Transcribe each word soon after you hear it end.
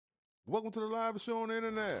Welcome to the live show on the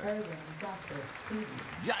internet.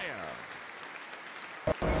 Yeah.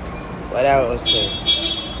 What I was saying,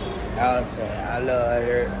 I love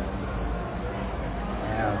her.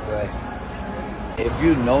 Damn, bro. If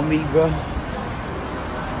you know me, bro,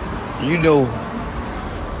 you know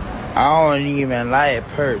I don't even like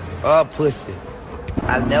perks or pussy.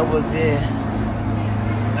 I never been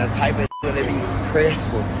the type of nigga to be pressed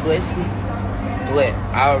for pussy. But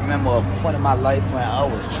I remember a point in my life when I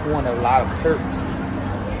was chewing a lot of perks.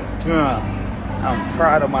 I'm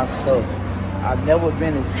proud of myself. I've never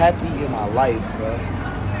been as happy in my life, bro.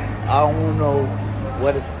 I don't know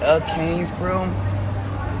where this came from.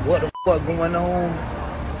 What the fuck going on?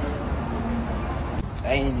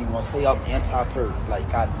 I ain't even gonna say I'm anti-perk.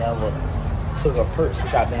 Like, I never took a perk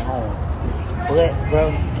since I've been home. But,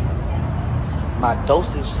 bro, my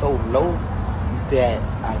dose is so low that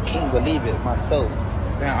I can't believe it myself.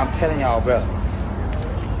 Man, I'm telling y'all, bro.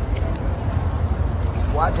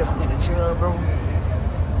 Before I just went to jail, bro,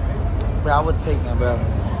 I was taking, bro.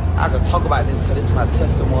 I could talk about this because it's my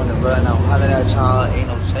testimony, bro. And I'm hollering at y'all. Ain't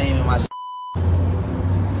no shame in my shit.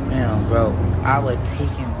 Man, bro, I was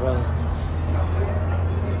taking, bro,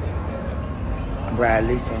 at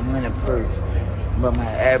least 100 perks. But my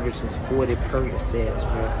average was 40 perks sales,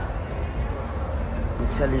 bro. I'm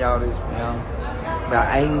telling y'all this, man. But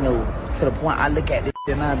I ain't know, to the point I look at this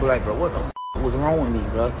and I be like, bro, what the f was wrong with me,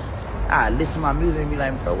 bro? I listen to my music and be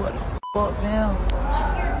like, bro, what the fuck, man?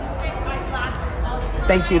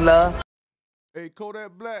 Thank you, love. Hey,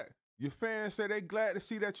 Kodak Black, your fans say they glad to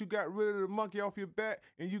see that you got rid of the monkey off your back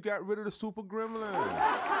and you got rid of the super gremlin.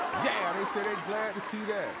 Yeah, they say they glad to see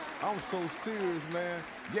that. I'm so serious, man.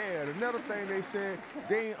 Yeah, another thing they said,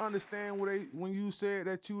 they ain't understand when you said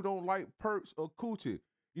that you don't like perks or coochie.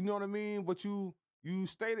 You know what I mean? But you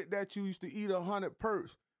stated that you used to eat 100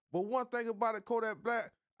 perks. But one thing about it, Kodak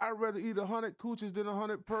Black, I'd rather eat 100 coochies than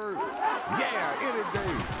 100 perks. Yeah, any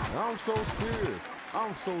day. I'm so serious.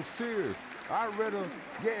 I'm so serious. I'd rather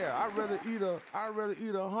eat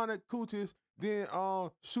 100 coochies than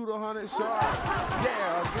shoot 100 shots.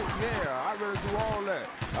 Yeah, I'd rather do all that.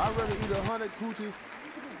 I'd rather eat 100 coochies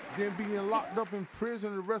than being locked up in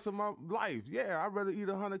prison the rest of my life. Yeah, I'd rather eat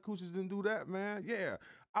 100 coochies than do that, man. Yeah,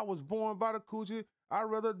 I was born by the coochie. I'd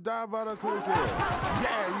rather die by the coochie.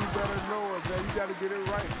 Yeah, you better know it, man. You gotta get it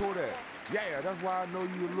right, Kodak. Yeah, that's why I know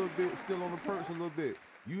you a little bit still on the perks a little bit.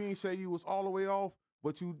 You ain't say you was all the way off,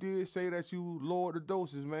 but you did say that you lowered the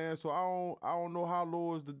doses, man. So I don't know how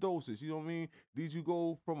low is the doses. You know what I mean? Did you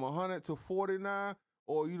go from 100 to 49,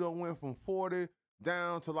 or you done went from 40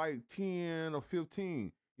 down to like 10 or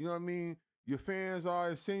 15? You know what I mean? Your fans are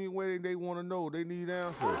insinuating they want to know. They need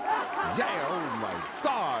answers. Yeah, oh my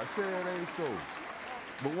God, say it ain't so.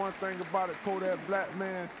 But one thing about it, Kodak Black,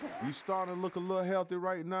 man, you starting to look a little healthy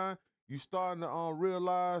right now. You starting to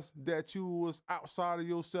realize that you was outside of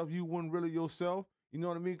yourself. You weren't really yourself. You know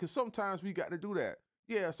what I mean? Because sometimes we got to do that.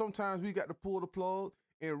 Yeah, sometimes we got to pull the plug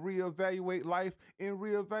and reevaluate life and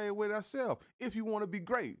reevaluate ourselves if you want to be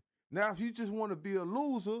great. Now, if you just want to be a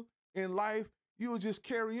loser in life, you'll just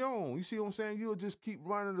carry on. You see what I'm saying? You'll just keep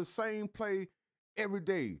running the same play every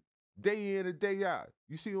day in and day out.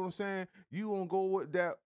 You see what I'm saying? You won't go with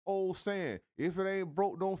that old saying, if it ain't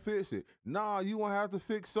broke, don't fix it. Nah, you won't have to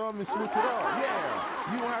fix something and switch it up.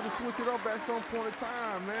 Yeah, you won't have to switch it up at some point in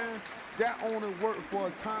time, man. That only work for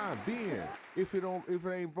a time being. If it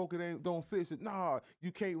ain't broke, don't fix it. Nah,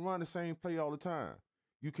 you can't run the same play all the time.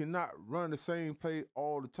 You cannot run the same play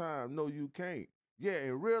all the time. No, you can't. Yeah,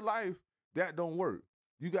 in real life, that don't work.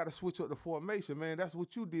 You got to switch up the formation, man. That's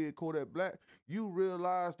what you did, Kodak Black. You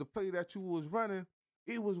realized the play that you was running,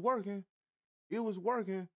 it was working. It was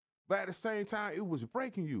working, but at the same time, it was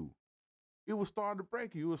breaking you. It was starting to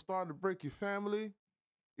break you. It was starting to break your family.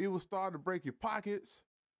 It was starting to break your pockets.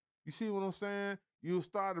 You see what I'm saying? You was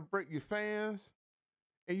starting to break your fans.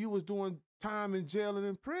 And you was doing time in jail and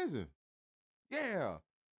in prison. Yeah.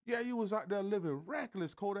 Yeah, you was out there living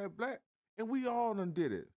reckless, Kodak Black. And we all done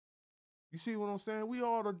did it. You see what I'm saying? We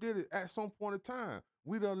all done did it at some point in time.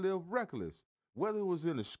 We done lived reckless. Whether it was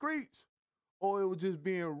in the streets or it was just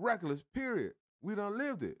being reckless, period. We done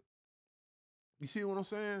lived it. You see what I'm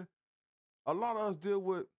saying? A lot of us deal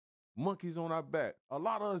with monkeys on our back. A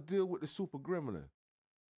lot of us deal with the super gremlin.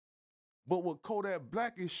 But what Kodak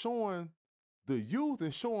Black is showing the youth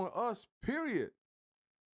and showing us, period,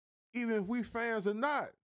 even if we fans or not,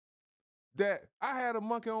 that I had a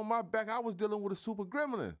monkey on my back. I was dealing with a super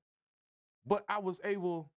gremlin. But I was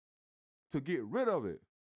able to get rid of it.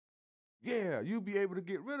 Yeah, you'll be able to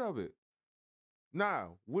get rid of it.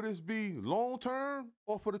 Now, would this be long term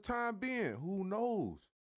or for the time being? Who knows?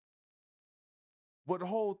 But the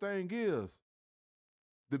whole thing is,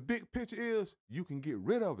 the big picture is you can get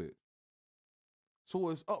rid of it.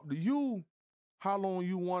 So it's up to you how long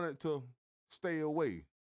you want it to stay away.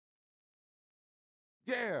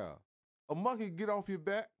 Yeah, a monkey get off your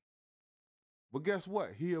back, but guess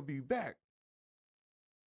what? He'll be back.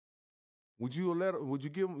 Would you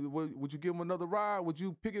give him another ride? Would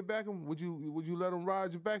you piggyback him? Would you let him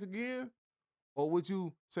ride your back again? Or would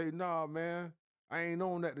you say, nah, man, I ain't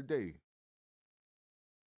on that today?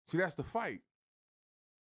 See, that's the fight.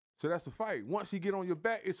 So that's the fight. Once he get on your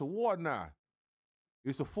back, it's a war now.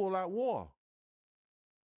 It's a full-out war.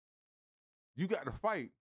 You got to fight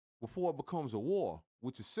before it becomes a war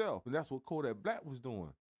with yourself. And that's what Kodak Black was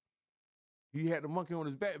doing. He had the monkey on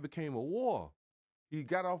his back, it became a war. He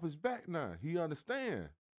got off his back now. He understand.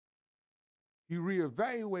 He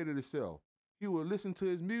reevaluated himself. He would listen to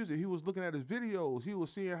his music. He was looking at his videos. He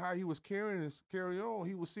was seeing how he was carry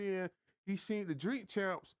on. He seen the Drink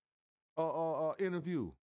Champs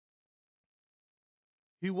interview.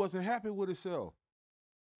 He wasn't happy with himself.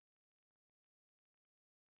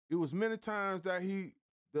 It was many times that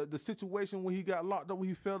the situation when he got locked up, when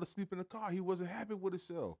he fell asleep in the car, he wasn't happy with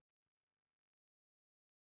himself.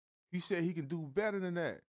 He said he can do better than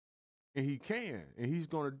that. And he can. And he's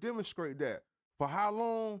going to demonstrate that. For how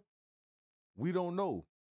long? We don't know.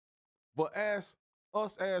 But as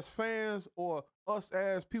us as fans or us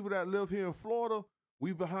as people that live here in Florida,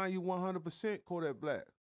 we behind you 100%, Kodak Black.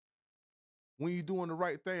 When you're doing the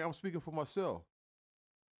right thing, I'm speaking for myself.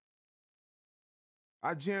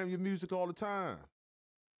 I jam your music all the time.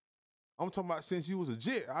 I'm talking about since you was a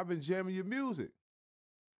jit, I've been jamming your music.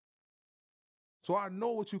 So I know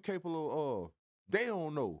what you're capable of. They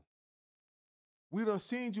don't know. We done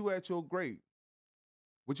seen you at your great,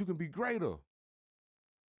 but you can be greater.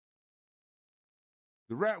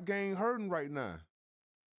 The rap game hurting right now.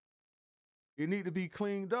 It need to be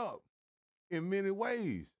cleaned up in many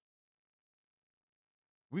ways.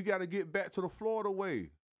 We got to get back to the Florida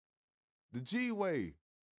way, the G way.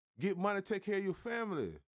 Get money, take care of your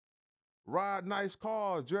family. Ride nice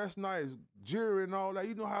cars, dress nice, jewelry and all that.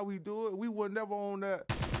 You know how we do it. We were never on that.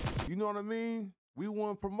 You know what I mean? We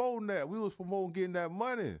weren't promoting that. We was promoting getting that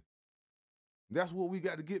money. That's what we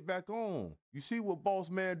got to get back on. You see what Boss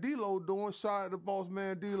Man D-Lo doing? Shout out to Boss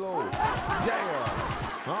Man D-Lo. Yeah.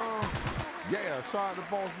 Yeah, shout out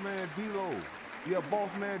to Boss Man D-Lo. Yeah, Boss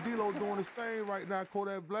Man D-Lo doing his thing right now,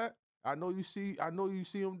 Kodak Black. I know you see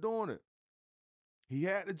him doing it. He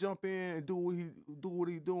had to jump in and do what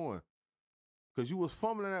he doing. Cause you was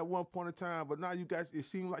fumbling at one point in time, but now it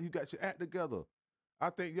seems like you got your act together. I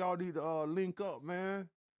think y'all need to link up, man,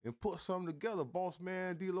 and put something together. Boss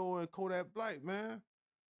Man D-Lo and Kodak Black, man.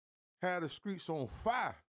 Had the streets on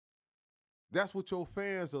fire. That's what your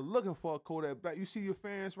fans are looking for, Kodak Black. You see your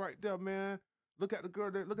fans right there, man. Look at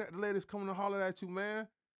the ladies coming to holler at you, man.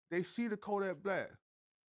 They see the Kodak Black.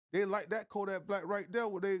 They like that Kodak Black right there,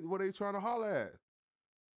 what they trying to holler at.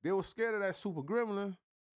 They were scared of that super gremlin.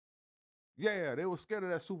 Yeah, they were scared of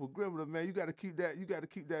that super gremlin, man. You gotta keep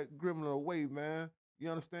that gremlin away, man. You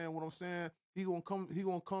understand what I'm saying? He gonna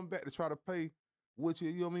come back to try to play with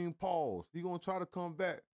you know what I mean? Pause. He gonna try to come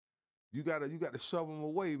back. You gotta shove him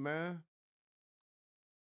away, man.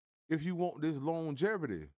 If you want this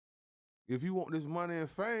longevity, if you want this money and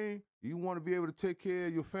fame, you want to be able to take care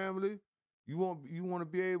of your family, you want to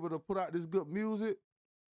be able to put out this good music,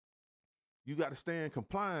 you got to stay in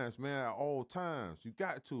compliance, man, at all times. You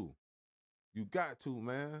got to. You got to,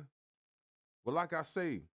 man. But like I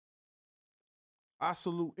say, I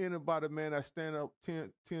salute anybody, man, that stand up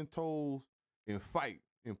 10 toes and fight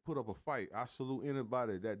and put up a fight. I salute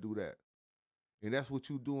anybody that do that. And that's what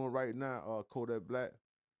you doing right now, Kodak Black.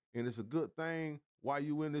 And it's a good thing while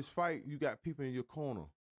you in this fight, you got people in your corner.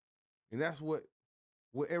 And that's what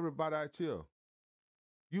everybody out here.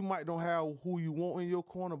 You might don't have who you want in your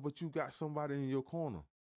corner, but you got somebody in your corner.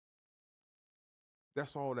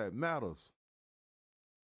 That's all that matters.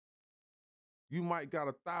 You might got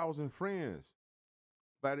 1,000 friends.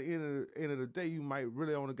 By the end of the day, you might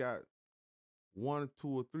really only got 1, 2,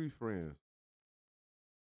 or 3 friends.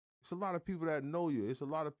 It's a lot of people that know you. It's a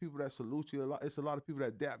lot of people that salute you. It's a lot of people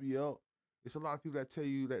that dap you up. It's a lot of people that tell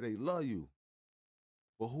you that they love you.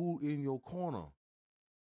 But who in your corner?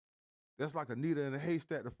 That's like a needle in a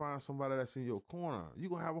haystack to find somebody that's in your corner.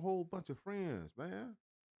 You're going to have a whole bunch of friends, man.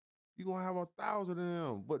 You're going to have 1,000 of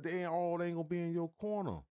them, but they ain't going to be in your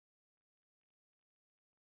corner.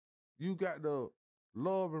 You got to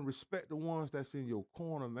love and respect the ones that's in your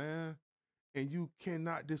corner, man. And you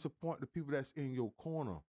cannot disappoint the people that's in your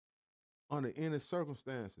corner under any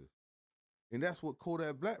circumstances. And that's what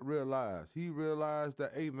Kodak Black realized. He realized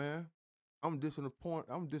that, hey, man, I'm disappointed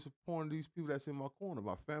in these people that's in my corner,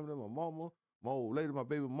 my family, my mama, my old lady, my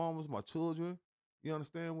baby mamas, my children. You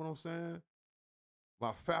understand what I'm saying?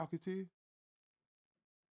 My faculty.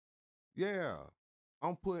 Yeah.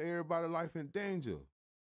 I'm putting everybody's life in danger.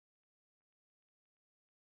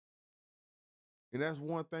 And that's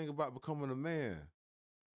one thing about becoming a man.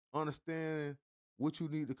 Understanding what you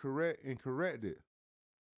need to correct and correct it.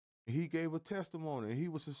 And he gave a testimony and he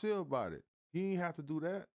was sincere about it. He ain't have to do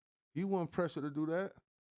that. He wasn't pressured to do that.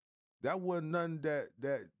 That wasn't nothing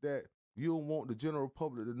that you don't want the general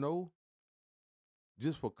public to know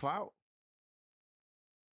just for clout.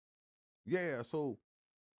 Yeah, so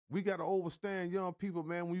we got to overstand young people,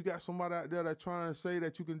 man. When you got somebody out there that's trying to say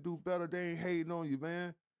that you can do better, they ain't hating on you,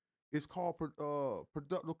 man. It's called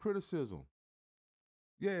productive criticism.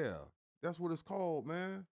 Yeah, that's what it's called,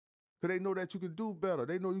 man. Because they know that you can do better.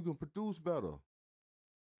 They know you can produce better.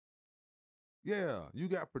 Yeah, you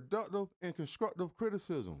got productive and constructive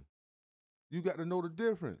criticism. You got to know the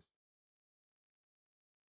difference.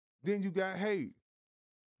 Then you got hate.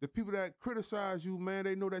 The people that criticize you, man,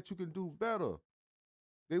 they know that you can do better.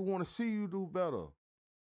 They want to see you do better.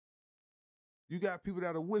 You got people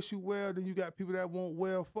that'll wish you well, then you got people that want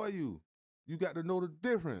well for you. You got to know the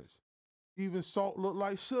difference. Even salt look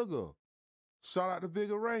like sugar. Shout out to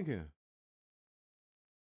Bigger Rankin.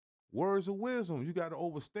 Words of wisdom. You got to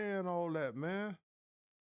understand all that, man.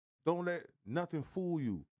 Don't let nothing fool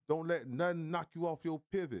you. Don't let nothing knock you off your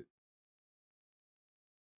pivot.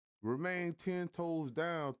 Remain 10 toes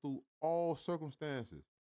down through all circumstances,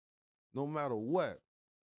 no matter what.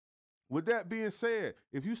 With that being said,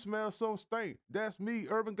 if you smell some stink, that's me,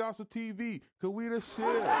 Urban Gossip TV, cause we the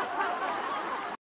shit.